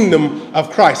kingdom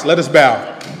of Christ. Let us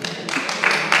bow.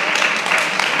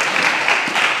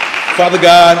 Father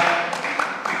God,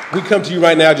 we come to you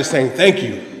right now just saying thank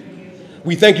you.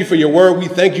 We thank you for your word. We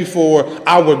thank you for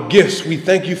our gifts. We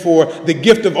thank you for the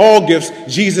gift of all gifts,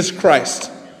 Jesus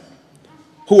Christ,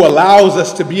 who allows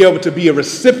us to be able to be a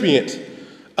recipient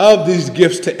of these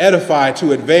gifts to edify,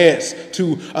 to advance,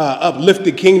 to uplift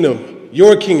the kingdom,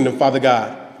 your kingdom, Father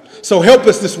God. So help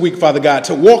us this week, Father God,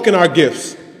 to walk in our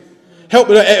gifts. Help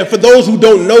for those who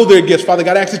don't know their gifts, Father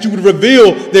God, I ask that you would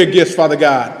reveal their gifts, Father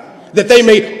God, that they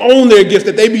may own their gifts,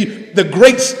 that they be the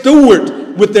great steward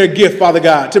with their gift, Father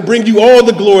God, to bring you all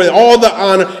the glory, all the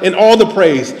honor, and all the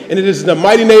praise. And it is in the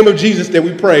mighty name of Jesus that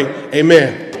we pray.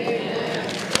 Amen.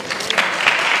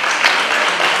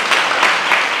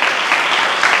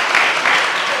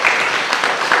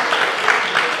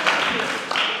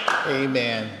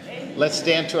 Amen. Let's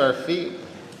stand to our feet.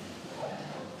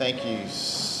 Thank you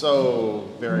so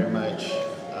very much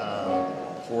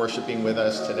for worshiping with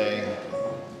us today.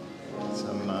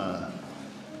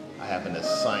 I have an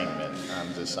assignment.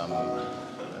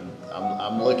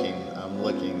 I'm looking.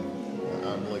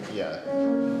 Yeah.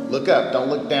 Look up. Don't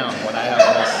look down when I have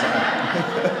an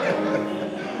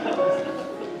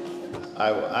assignment.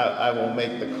 I will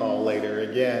make the call later.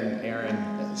 Again,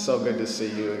 Aaron, so good to see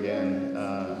you again.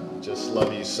 Just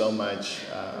love you so much.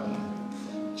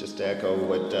 Just to echo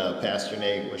what Pastor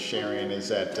Nate was sharing is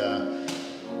that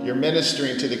you're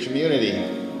ministering to the community.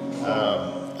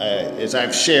 As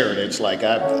I've shared, it's like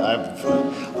I've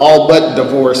all but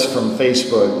divorced from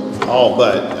Facebook. All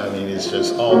but. I mean, it's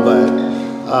just all but.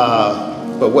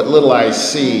 But what little I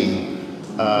see,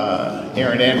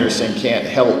 Aaron Anderson can't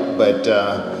help but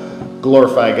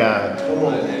glorify God.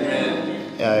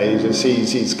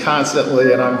 He's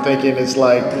constantly, and I'm thinking it's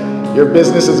like your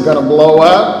business is going to blow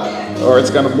up or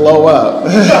it's going to blow up.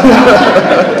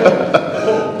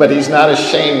 But he's not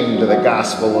ashamed of the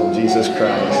gospel of Jesus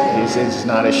Christ. He's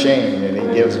not ashamed, and he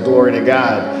gives glory to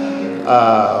God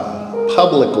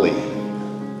publicly.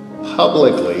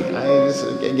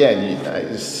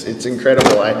 It's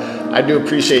incredible. I do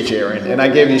appreciate you, Aaron, and I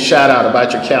gave you a shout out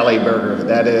about your Cali burger.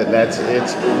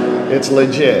 It's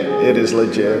legit. It is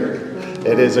legit.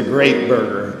 It is a great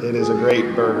burger. It is a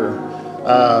great burger.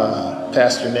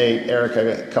 Pastor Nate,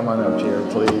 Erica, come on up here,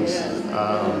 please.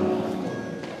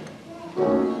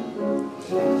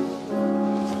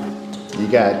 You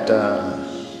got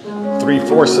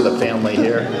 3/4 of the family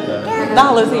here.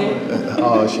 Nala's here.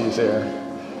 Oh, she's here.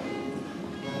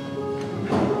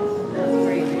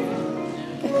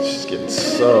 She's getting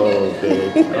so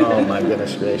big. Oh my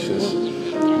goodness gracious.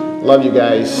 Love you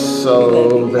guys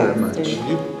so very much.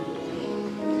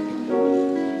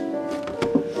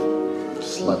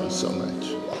 Just love you so much.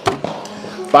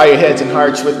 Bow your heads and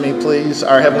hearts with me, please.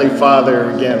 Our Heavenly Father,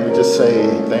 again, we just say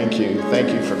thank you.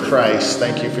 Thank you for Christ.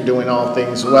 Thank you for doing all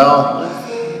things well.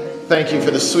 Thank you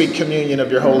for the sweet communion of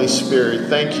your Holy Spirit.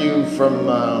 Thank you from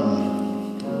the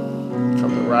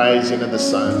rising of the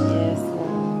sun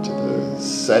to the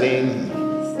setting.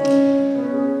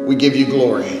 We give you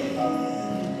glory.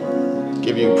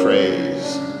 Give you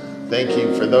praise. Thank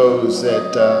you for those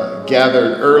that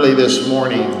gathered early this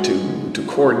morning to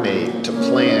coordinate, to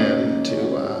plan,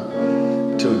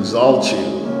 to exalt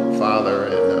you, Father,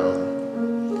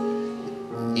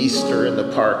 in Easter in the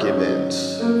Park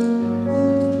events,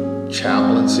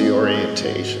 chaplaincy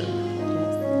orientation.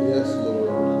 Yes,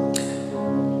 Lord.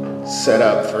 Set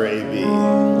up for AB.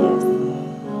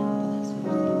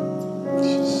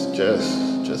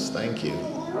 Just thank you.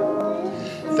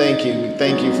 Thank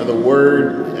you for the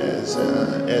word as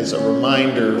a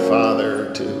reminder, Father,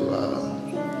 to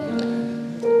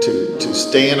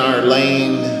stay in our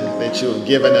lane that you have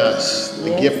given us, the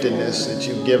giftedness that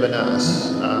you've given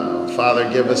us. Father,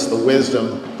 give us the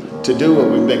wisdom to do what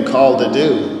we've been called to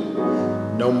do.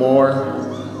 No more,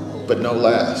 but no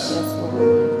less.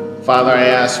 Father, I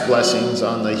ask blessings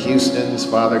on the Houstons.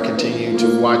 Father, continue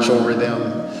to watch over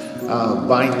them.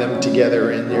 Bind them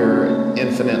together in your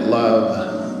infinite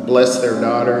love. Bless their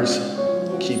daughters.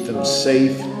 Keep them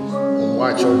safe and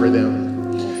watch over them.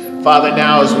 Father,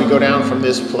 now as we go down from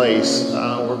this place,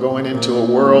 we're going into a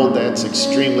world that's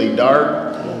extremely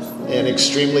dark and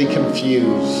extremely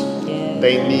confused.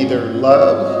 They neither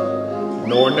love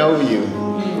nor know you.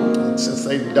 And since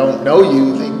they don't know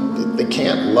you, they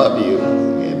can't love you.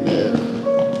 And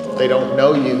if they don't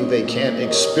know you, they can't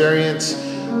experience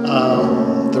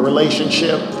the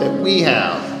relationship that we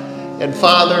have. And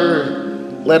Father,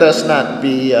 let us not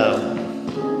be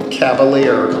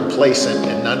cavalier or complacent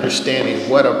in understanding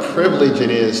what a privilege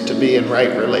it is to be in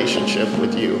right relationship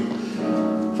with you.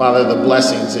 Father, the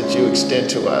blessings that you extend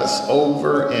to us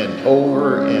over and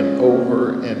over and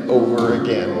over and over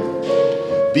again.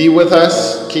 Be with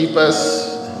us, keep us,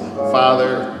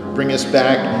 Father, bring us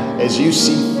back as you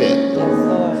see fit.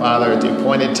 Father, at the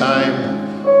appointed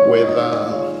time, with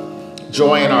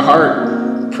joy in our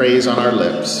heart, praise on our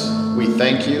lips. We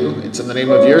thank you. It's in the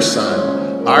name of your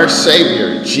Son, our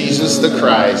Savior, Jesus the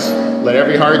Christ. Let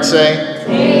every heart say,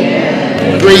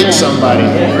 Amen. Greet somebody.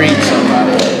 Greet somebody.